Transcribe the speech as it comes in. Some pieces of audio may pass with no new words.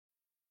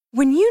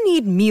When you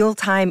need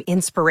mealtime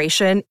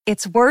inspiration,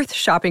 it's worth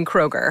shopping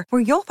Kroger,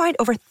 where you'll find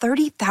over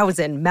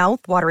 30,000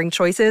 mouth-watering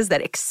choices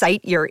that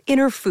excite your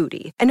inner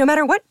foodie. And no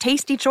matter what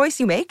tasty choice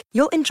you make,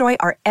 you'll enjoy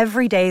our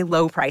everyday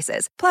low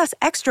prices, plus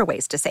extra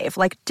ways to save,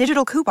 like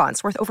digital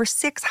coupons worth over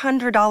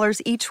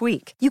 $600 each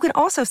week. You can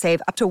also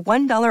save up to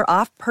 $1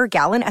 off per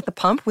gallon at the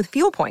pump with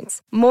fuel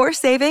points. More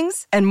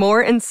savings and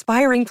more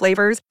inspiring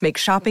flavors make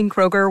shopping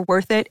Kroger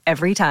worth it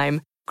every time.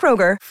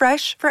 Kroger,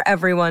 fresh for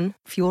everyone.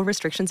 Fuel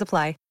restrictions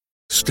apply.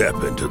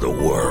 Step into the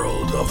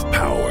world of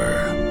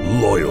power,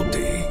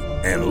 loyalty,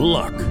 and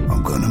luck.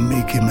 I'm gonna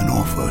make him an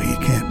offer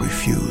he can't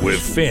refuse. With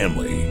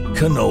family,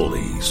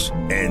 cannolis,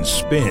 and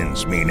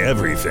spins mean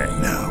everything.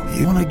 Now,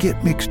 you wanna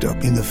get mixed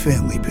up in the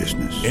family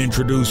business.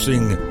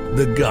 Introducing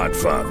The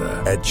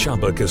Godfather at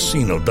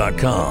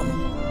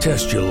ChumbaCasino.com.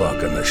 Test your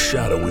luck in the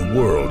shadowy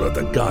world of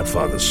The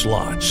Godfather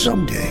slot.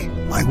 Someday,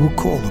 I will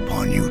call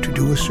upon you to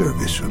do a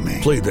service for me.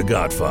 Play The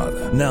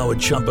Godfather, now at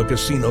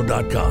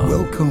ChumbaCasino.com.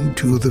 Welcome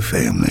to the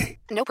family.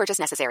 No purchase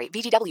necessary.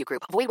 VGW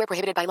Group. Void where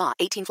prohibited by law.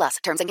 18 plus.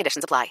 Terms and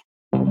conditions apply.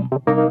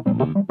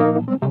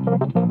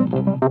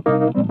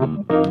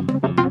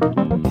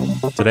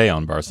 Today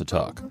on Barca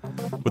Talk.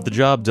 With the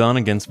job done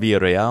against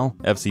Villarreal,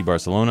 FC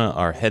Barcelona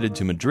are headed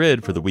to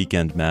Madrid for the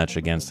weekend match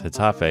against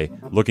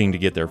Getafe, looking to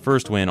get their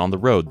first win on the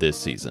road this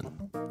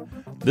season.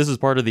 This is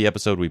part of the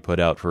episode we put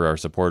out for our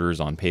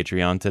supporters on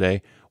Patreon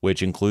today,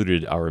 which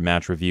included our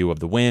match review of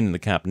the win in the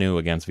Camp Nou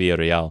against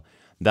Villarreal.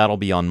 That'll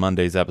be on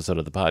Monday's episode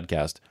of the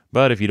podcast,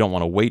 but if you don't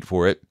want to wait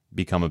for it,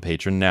 become a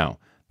patron now.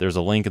 There's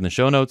a link in the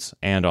show notes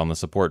and on the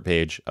support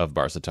page of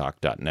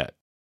barcatalk.net.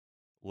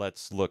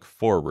 Let's look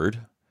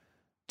forward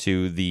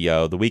to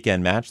the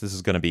weekend match. This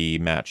is going to be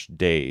match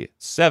day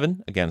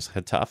 7 against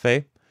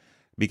Getafe,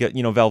 because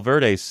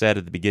Valverde said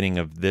at the beginning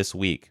of this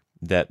week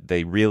that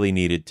they really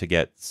needed to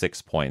get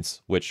 6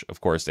 points, which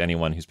of course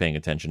anyone who's paying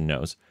attention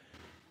knows.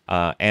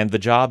 And the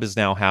job is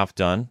now half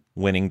done,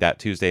 winning that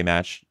Tuesday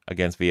match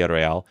against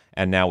Villarreal,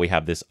 and now we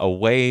have this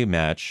away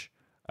match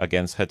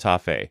against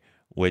Getafe,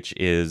 which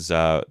is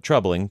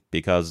troubling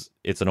because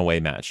it's an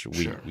away match.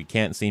 We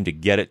can't seem to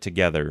get it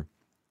together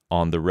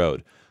on the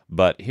road.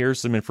 But here's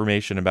some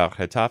information about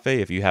Getafe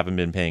if you haven't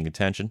been paying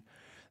attention.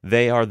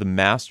 They are the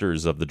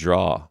masters of the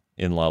draw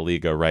in La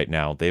Liga right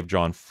now. They've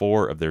drawn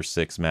 4 of their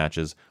 6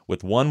 matches,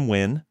 with 1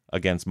 win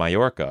against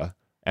Mallorca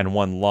and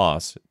 1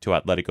 loss to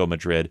Atletico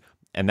Madrid,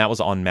 and that was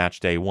on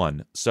match day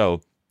 1.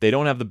 So they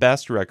don't have the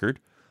best record,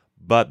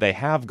 but they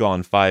have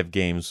gone 5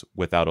 games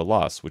without a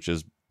loss, which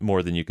is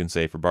more than you can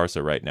say for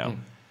Barca right now.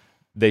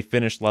 They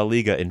finished La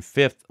Liga in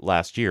 5th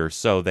last year,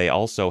 so they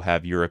also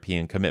have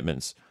European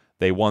commitments.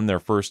 They won their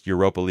first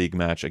Europa League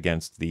match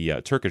against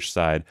the Turkish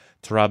side,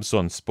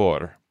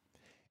 Trabzonspor.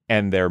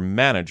 And their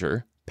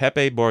manager,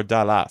 Pepe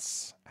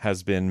Bordalas,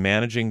 has been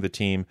managing the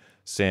team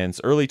since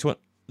early in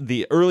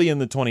the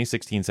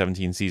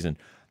 2016-17 season.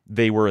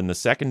 They were in the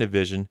 2nd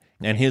division,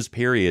 and his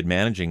period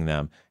managing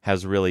them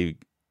has really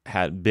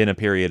been a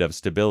period of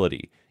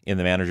stability in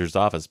the manager's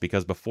office,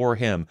 because before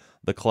him,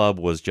 the club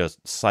was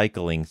just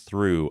cycling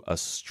through a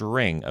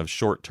string of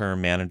short-term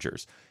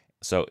managers.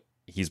 So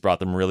he's brought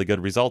them really good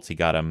results. He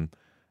got them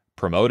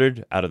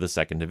promoted out of the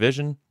 2nd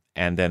division,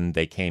 and then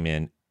they came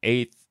in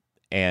 8th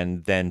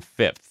and then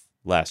 5th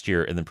last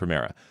year in the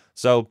Primera.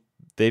 So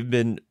they've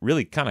been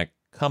really kind of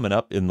coming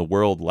up in the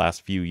world the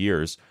last few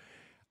years.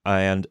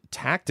 And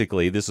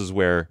tactically, this is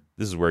where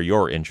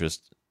your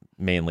interest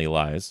mainly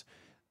lies.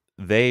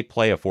 They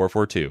play a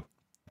 4-4-2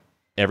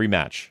 every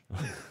match.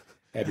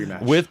 Every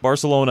match. With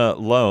Barcelona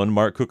loan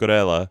Marc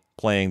Cucurella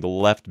playing the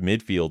left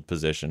midfield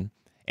position.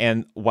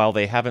 And while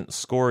they haven't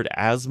scored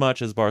as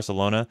much as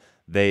Barcelona,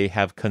 they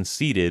have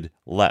conceded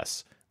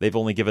less. They've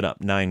only given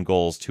up 9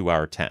 goals to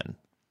our 10.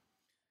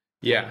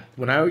 Yeah.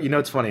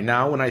 It's funny.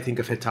 Now when I think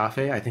of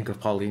Getafe, I think of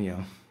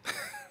Paulinho.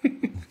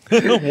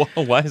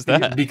 Why is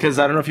that? Because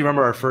I don't know if you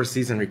remember our first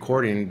season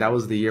recording. That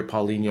was the year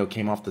Paulinho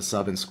came off the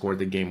sub and scored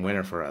the game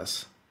winner for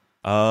us.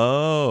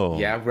 Oh.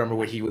 Yeah, I remember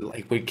what he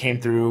came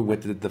through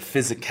with the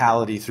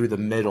physicality through the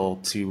middle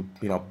to,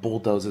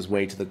 bulldoze his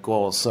way to the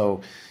goal.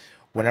 So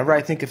whenever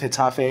I think of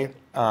Getafe,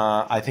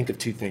 I think of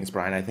 2 things,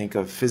 Brian. I think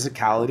of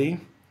physicality,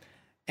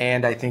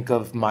 and I think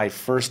of my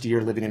first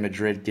year living in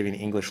Madrid giving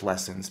English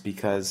lessons,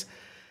 because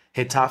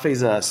Getafe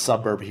is a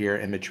suburb here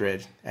in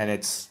Madrid, and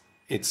it's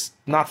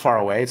not far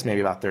away. It's maybe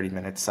about 30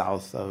 minutes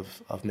south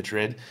of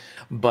Madrid.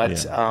 But,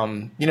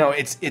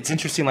 it's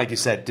interesting, like you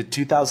said, the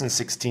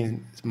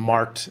 2016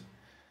 marked,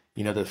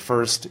 the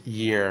first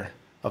year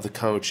of the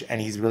coach, and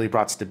he's really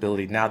brought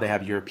stability. Now they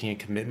have European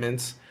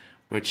commitments,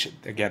 which,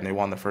 again, they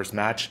won the first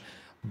match.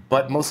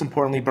 But most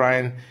importantly,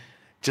 Brian,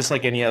 just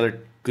like any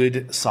other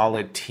good,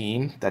 solid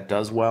team that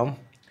does well,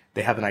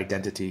 they have an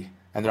identity.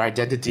 And their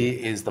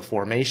identity is the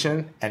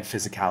formation and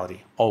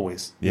physicality,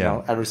 always.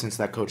 Ever since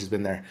that coach has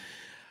been there.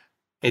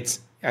 It's,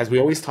 as we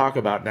always talk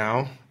about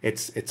now,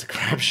 it's a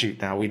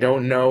crapshoot now. We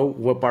don't know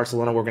what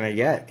Barcelona we're going to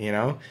get,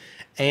 And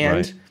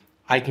right.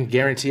 I can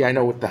guarantee I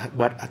know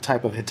what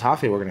type of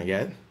Getafe we're going to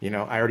get.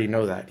 I already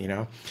know that,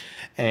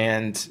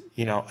 And,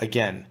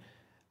 again,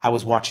 I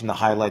was watching the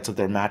highlights of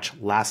their match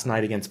last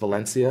night against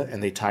Valencia,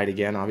 and they tied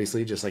again,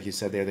 obviously, just like you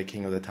said, they're the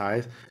king of the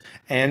ties.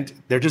 And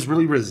they're just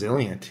really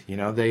resilient.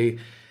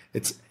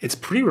 It's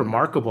pretty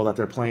remarkable that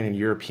they're playing in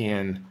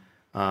European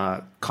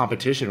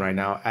competition right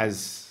now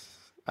as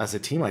a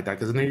team like that,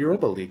 because in the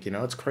Europa League,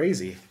 it's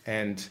crazy.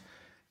 And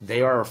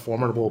they are a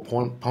formidable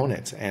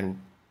opponent, and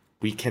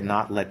we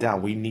cannot let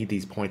down. We need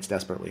these points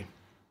desperately.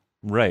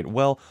 Right.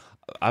 Well,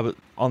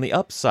 on the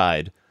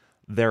upside,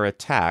 their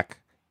attack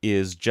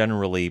is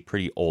generally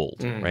pretty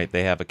old, right?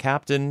 They have a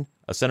captain,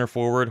 a center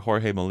forward,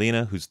 Jorge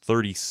Molina, who's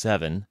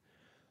 37,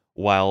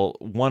 while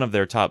one of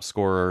their top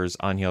scorers,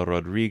 Angel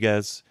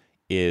Rodriguez,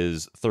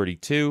 is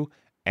 32,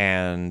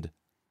 and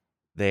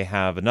they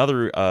have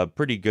another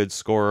pretty good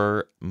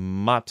scorer,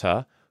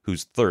 Mata,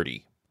 who's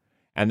 30.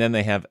 And then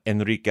they have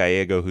Enrique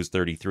Gallego, who's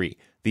 33.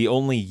 The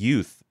only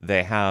youth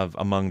they have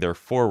among their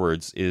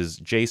forwards is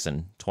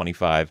Jason,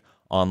 25,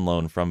 on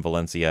loan from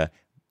Valencia,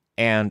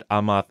 and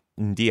Amath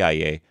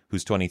Ndiaye,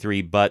 who's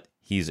 23, but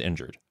he's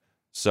injured.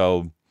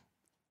 So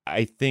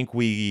I think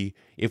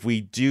if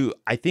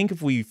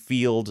we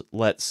field,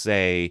 let's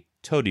say,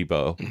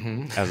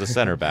 Todibo as a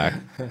center back,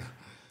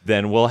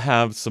 then we'll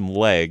have some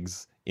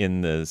legs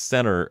in the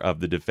center of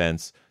the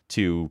defense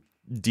to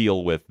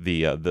deal with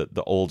the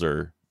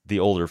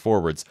older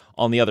forwards.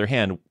 On the other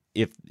hand,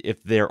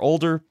 if they're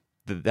older,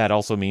 that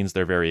also means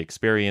they're very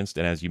experienced,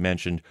 and as you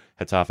mentioned,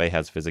 Getafe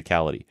has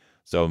physicality.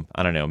 So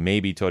I don't know,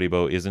 maybe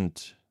Todibo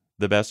isn't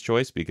the best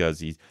choice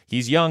because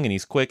he's young and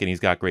he's quick and he's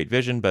got great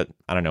vision, but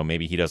I don't know,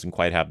 maybe he doesn't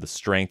quite have the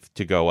strength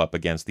to go up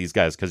against these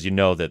guys, because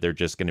that they're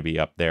just going to be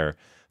up there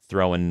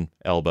throwing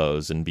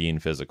elbows and being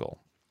physical.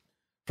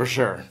 For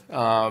sure.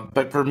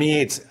 But for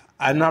me,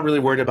 I'm not really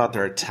worried about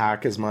their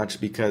attack as much,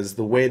 because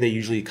the way they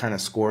usually kind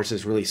of score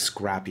is really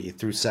scrappy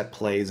through set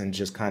plays and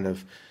just kind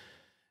of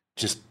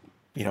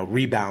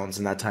rebounds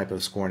and that type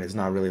of scoring. Is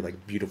not really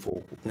like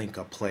beautiful link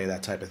up play,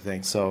 that type of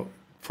thing. So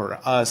for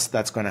us,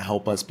 that's going to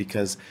help us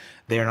because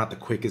they are not the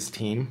quickest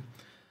team.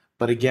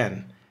 But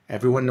again,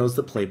 everyone knows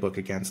the playbook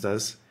against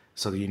us,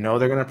 so they're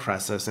going to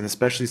press us, and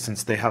especially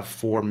since they have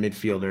 4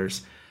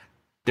 midfielders,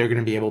 they're going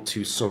to be able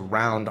to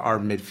surround our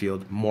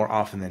midfield more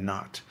often than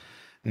not.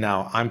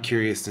 Now, I'm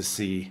curious to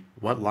see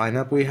what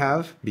lineup we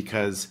have,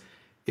 because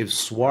if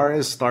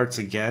Suarez starts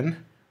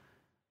again,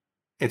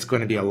 it's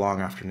going to be a long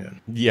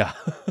afternoon. Yeah,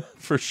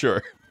 for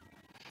sure.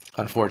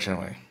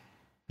 Unfortunately.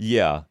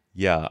 Yeah.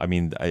 I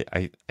mean,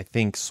 I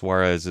think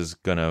Suarez is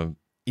gonna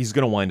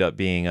wind up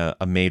being a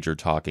major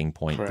talking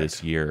point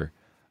this year,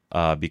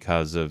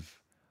 because of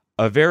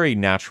a very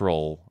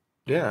natural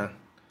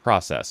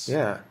process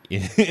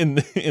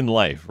in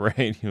life,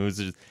 right?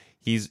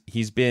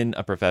 He's been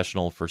a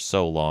professional for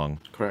so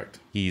long. Correct.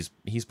 He's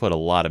put a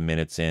lot of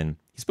minutes in.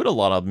 He's put a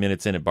lot of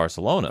minutes in at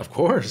Barcelona. Of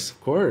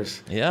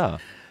course. Yeah,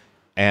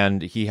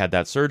 and he had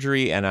that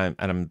surgery, and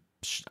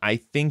I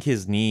think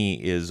his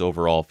knee is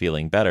overall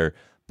feeling better.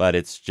 But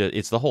it's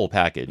the whole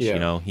package,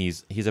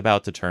 He's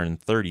about to turn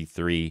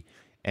 33,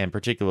 and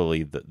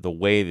particularly the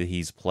way that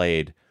he's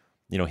played,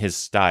 his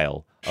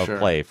style of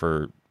play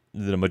for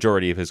the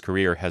majority of his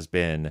career has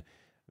been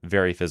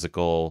very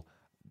physical,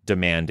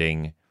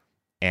 demanding,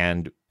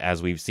 and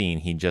as we've seen,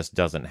 he just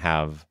doesn't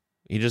have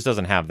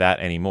that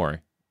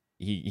anymore.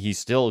 He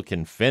still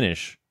can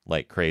finish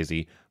like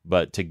crazy,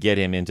 but to get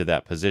him into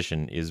that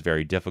position is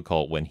very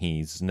difficult when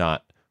he's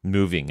not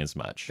moving as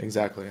much.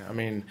 Exactly. I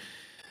mean,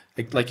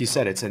 like you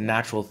said, it's a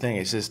natural thing.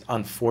 It's just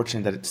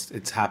unfortunate that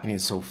it's happening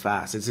so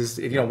fast. It's just,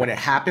 when it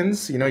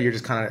happens, you're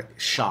just kind of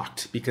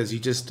shocked, because you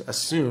just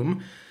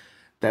assume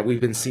that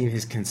we've been seeing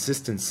his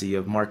consistency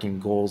of marking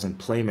goals and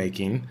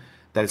playmaking,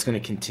 that it's going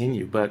to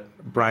continue. But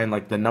Brian,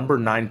 like the number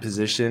 9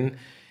 position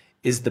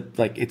is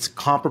it's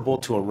comparable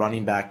to a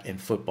running back in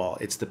football.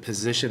 It's the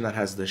position that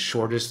has the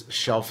shortest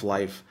shelf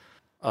life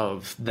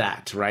of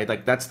that, right?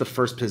 Like that's the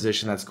first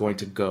position that's going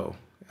to go.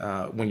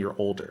 When you're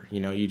older,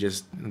 you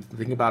just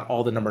think about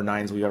all the number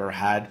 9s we've ever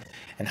had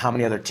and how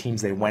many other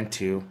teams they went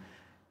to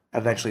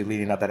eventually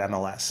leading up at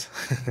MLS,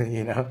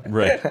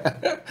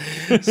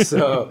 Right.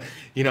 So,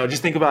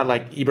 just think about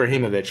like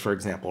Ibrahimovic, for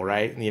example,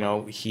 right?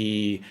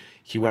 He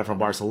went from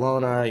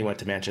Barcelona, he went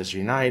to Manchester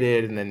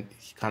United, and then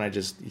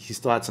he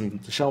still had some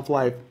shelf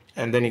life,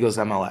 and then he goes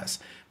to MLS,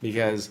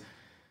 because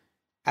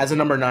as a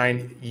number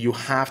 9, you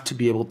have to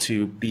be able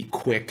to be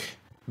quick,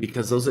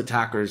 because those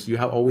attackers,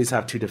 always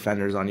have 2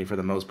 defenders on you for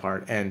the most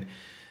part. And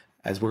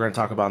as we're going to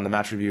talk about in the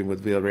match review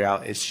with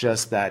Villarreal, it's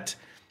just that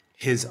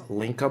his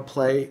link-up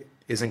play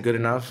isn't good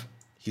enough.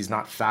 He's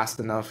not fast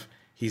enough.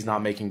 He's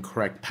not making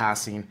correct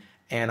passing.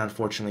 And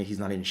unfortunately, he's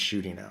not even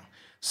shooting now.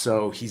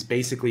 So he's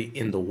basically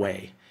in the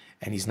way,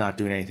 and he's not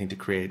doing anything to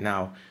create.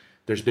 Now,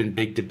 there's been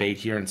big debate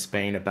here in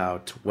Spain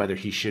about whether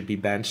he should be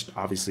benched.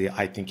 Obviously,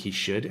 I think he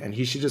should. And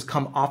he should just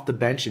come off the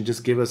bench and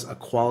just give us a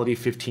quality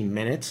 15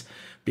 minutes,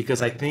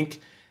 because I think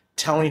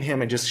telling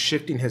him and just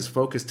shifting his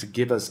focus to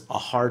give us a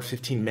hard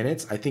 15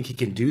 minutes, I think he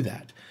can do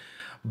that.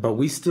 But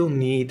we still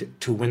need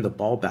to win the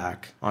ball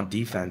back on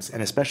defense,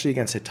 and especially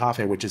against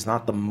Getafe, which is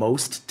not the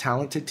most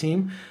talented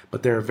team,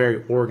 but they're a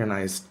very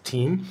organized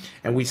team.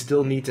 And we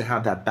still need to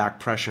have that back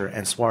pressure,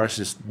 and Suarez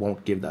just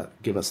won't give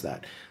us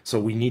that. So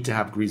we need to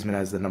have Griezmann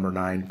as the number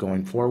 9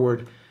 going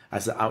forward,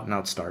 as the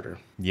out-and-out starter.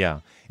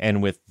 Yeah,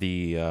 and with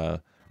the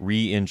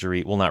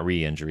re-injury, well, not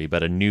re-injury,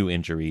 but a new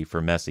injury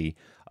for Messi,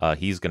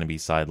 he's going to be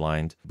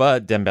sidelined.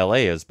 But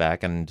Dembele is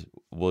back, and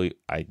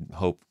I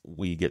hope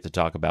we get to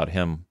talk about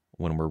him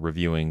when we're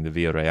reviewing the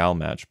Villarreal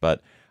match.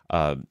 But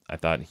I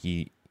thought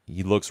he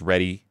looks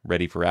ready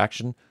for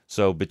action.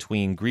 So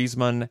between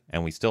Griezmann,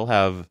 and we still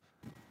have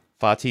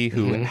Fati,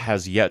 who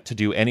has yet to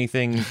do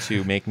anything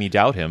to make me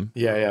doubt him.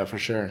 Yeah, for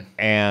sure.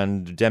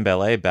 And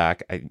Dembele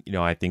back,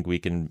 I think we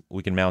can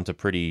mount a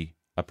pretty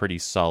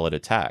solid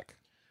attack.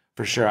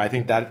 For sure. I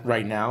think that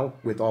right now,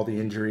 with all the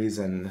injuries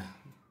and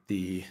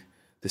the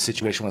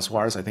situation with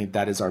Suarez, I think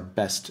that is our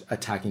best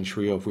attacking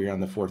trio if we're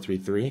on the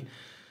 4-3-3.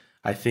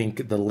 I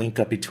think the link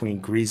up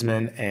between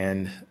Griezmann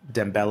and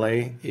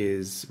Dembele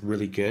is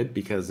really good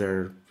because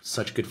they're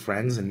such good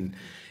friends. And,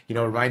 it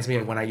reminds me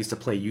of when I used to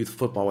play youth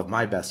football with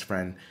my best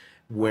friend,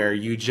 where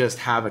you just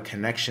have a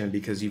connection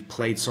because you've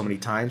played so many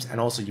times, and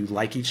also you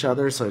like each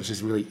other. So it's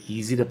just really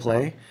easy to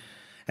play.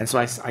 And so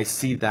I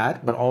see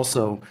that, but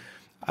also,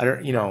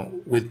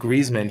 with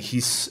Griezmann,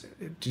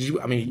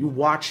 you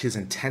watch his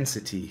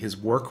intensity, his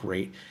work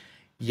rate.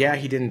 Yeah,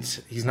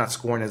 he's not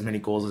scoring as many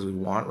goals as we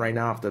want right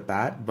now off the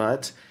bat,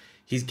 but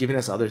he's giving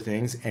us other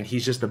things, and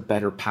he's just a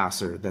better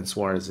passer than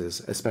Suarez is,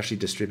 especially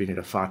distributing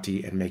to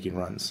Fati and making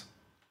runs.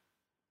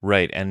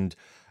 Right, and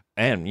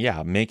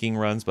yeah, making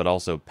runs, but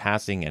also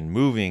passing and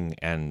moving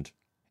and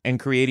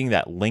creating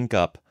that link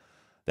up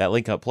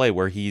play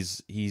where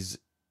he's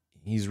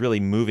really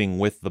moving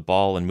with the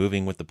ball and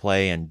moving with the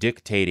play and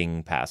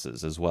dictating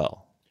passes as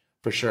well.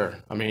 For sure.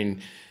 I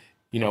mean,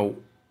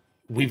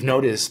 we've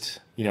noticed,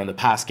 in the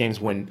past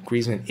games when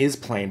Griezmann is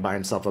playing by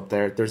himself up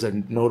there, there's a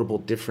notable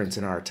difference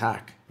in our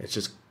attack. It's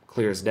just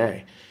clear as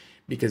day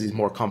because he's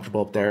more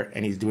comfortable up there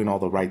and he's doing all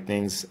the right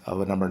things of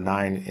a number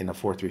 9 in a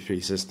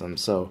 4-3-3 system.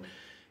 So,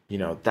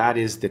 that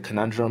is the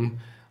conundrum.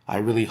 I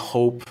really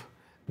hope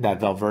that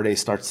Valverde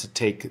starts to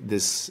take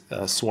this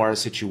Suarez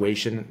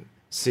situation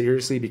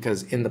seriously,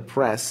 because in the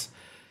press,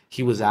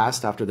 he was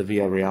asked after the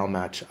Villarreal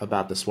match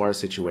about the Suarez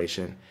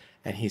situation,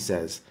 and he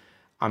says,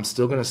 I'm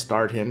still going to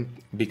start him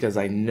because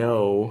I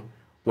know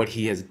what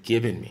he has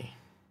given me.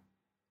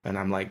 And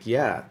I'm like,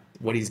 yeah,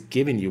 what he's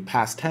given you,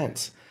 past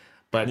tense.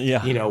 But,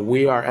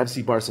 we are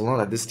FC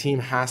Barcelona. This team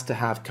has to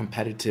have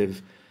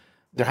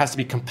there has to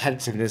be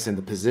competitiveness in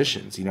the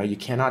positions. You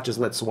cannot just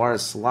let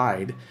Suarez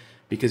slide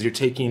because you're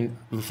taking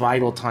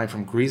vital time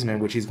from Griezmann,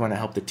 which is going to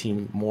help the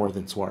team more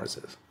than Suarez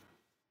is.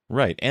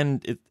 Right,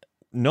 and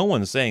no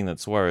one's saying that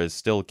Suarez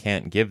still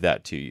can't give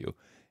that to you,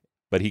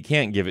 but he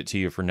can't give it to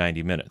you for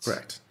 90 minutes.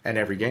 Correct, and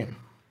every game.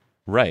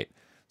 Right,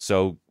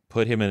 so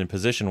put him in a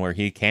position where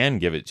he can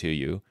give it to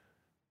you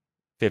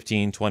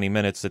 15, 20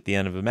 minutes at the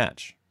end of a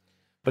match.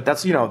 But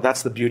that's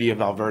the beauty of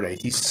Valverde.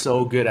 He's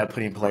so good at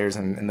putting players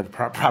in the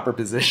proper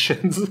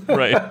positions.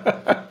 Right.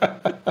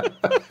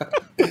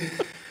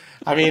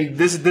 I mean,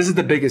 this is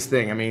the biggest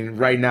thing. I mean,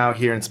 right now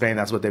here in Spain,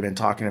 that's what they've been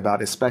talking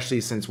about,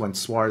 especially since when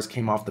Suarez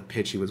came off the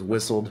pitch, he was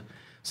whistled.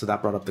 So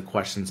that brought up the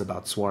questions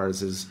about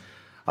Suarez's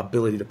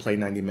ability to play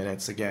 90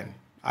 minutes. Again,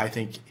 I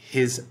think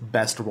his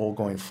best role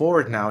going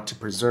forward now to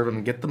preserve him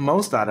and get the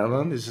most out of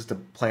him is just to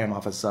play him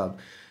off a sub.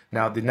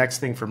 Now, the next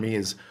thing for me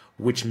is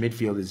which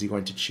midfield is he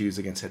going to choose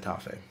against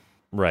Getafe?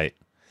 Right.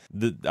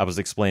 I was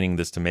explaining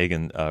this to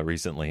Megan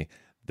recently.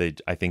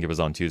 I think it was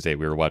on Tuesday.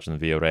 We were watching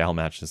the Villarreal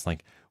match. It's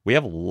like, we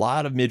have a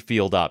lot of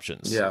midfield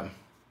options. Yeah.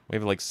 We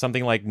have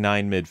something like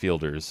 9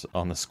 midfielders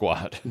on the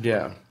squad.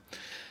 Yeah.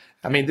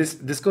 I mean,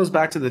 this goes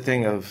back to the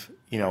thing of,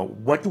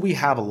 what do we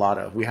have a lot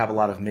of? We have a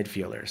lot of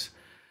midfielders.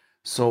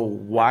 So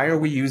why are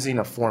we using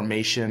a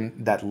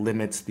formation that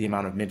limits the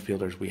amount of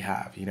midfielders we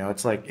have?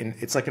 It's like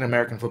in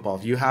American football.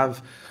 If you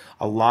have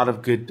a lot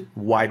of good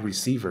wide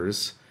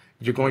receivers,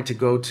 you're going to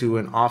go to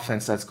an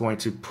offense that's going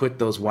to put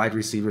those wide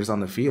receivers on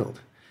the field.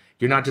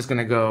 You're not just going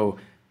to go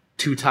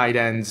 2 tight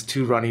ends,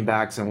 2 running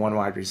backs, and 1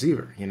 wide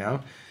receiver,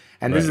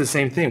 And This is the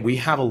same thing. We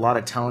have a lot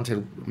of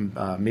talented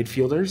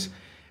midfielders,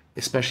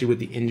 especially with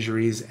the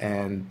injuries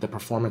and the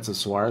performance of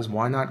Suarez.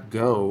 Why not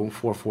go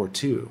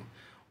 4-4-2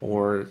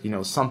 or,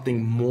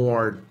 something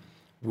more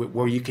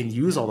where you can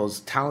use all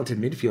those talented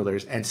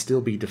midfielders and still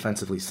be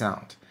defensively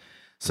sound?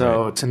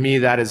 So To me,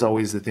 that is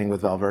always the thing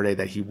with Valverde,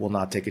 that he will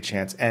not take a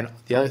chance. And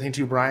the other thing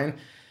too, Brian,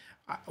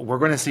 we're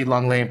going to see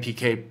Lenglet and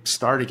Piqué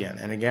start again.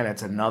 And again,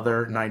 it's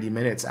another 90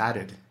 minutes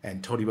added.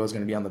 And Todibo is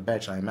going to be on the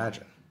bench, I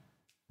imagine.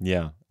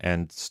 Yeah,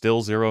 and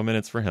still 0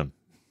 minutes for him.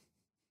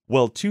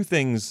 Well, 2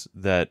 things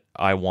that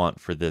I want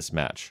for this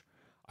match.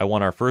 I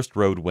want our first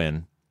road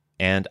win,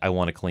 and I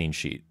want a clean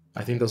sheet.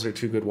 I think those are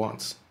 2 good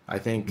wants. I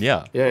think.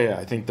 Yeah.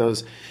 I think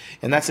those,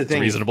 and that's the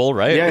thing. It's reasonable,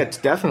 right? Yeah, it's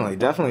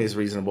definitely is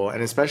reasonable.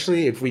 And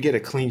especially if we get a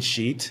clean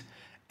sheet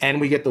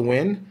and we get the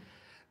win,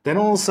 then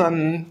all of a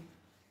sudden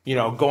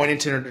going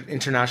into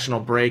international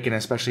break and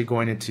especially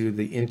going into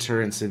the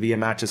Inter and Sevilla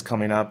matches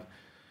coming up,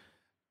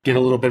 get a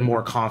little bit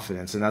more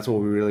confidence. And that's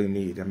what we really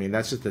need. I mean,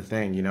 that's just the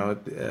thing,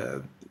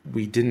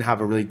 we didn't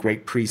have a really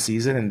great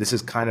preseason, and this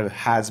is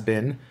has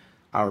been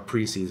our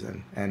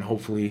preseason. And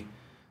hopefully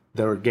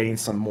they're getting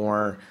some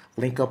more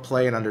link-up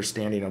play and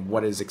understanding of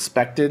what is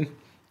expected,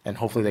 and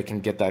hopefully they can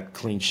get that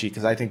clean sheet,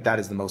 because I think that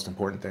is the most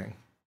important thing.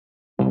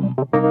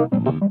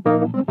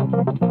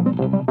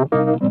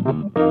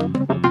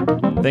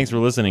 Thanks for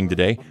listening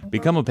today.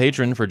 Become a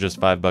patron for just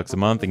 $5 a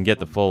month and get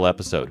the full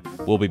episode.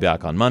 We'll be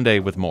back on Monday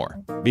with more.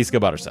 Visca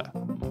Barça.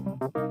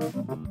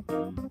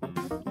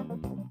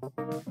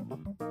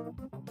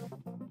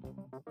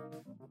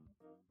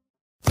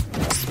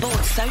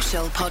 Sports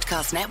Social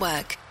Podcast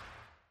Network.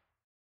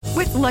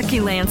 With Lucky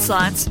Land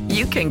Slots,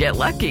 you can get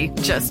lucky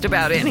just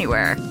about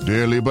anywhere.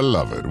 Dearly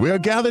beloved, we are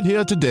gathered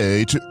here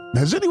today to...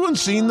 Has anyone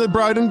seen the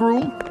bride and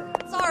groom?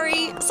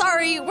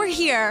 Sorry, we're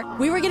here.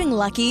 We were getting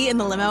lucky in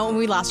the limo and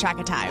we lost track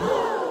of time.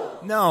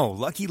 No,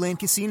 Lucky Land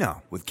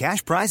Casino, with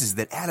cash prizes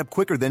that add up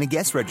quicker than a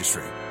guest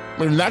registry.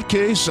 In that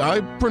case,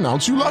 I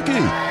pronounce you lucky.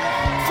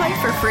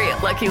 Play for free at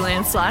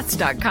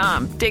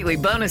LuckyLandSlots.com. Daily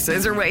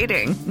bonuses are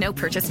waiting. No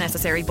purchase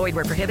necessary. Void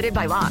where prohibited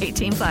by law.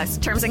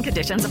 18+. Terms and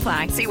conditions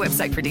apply. See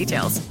website for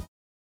details.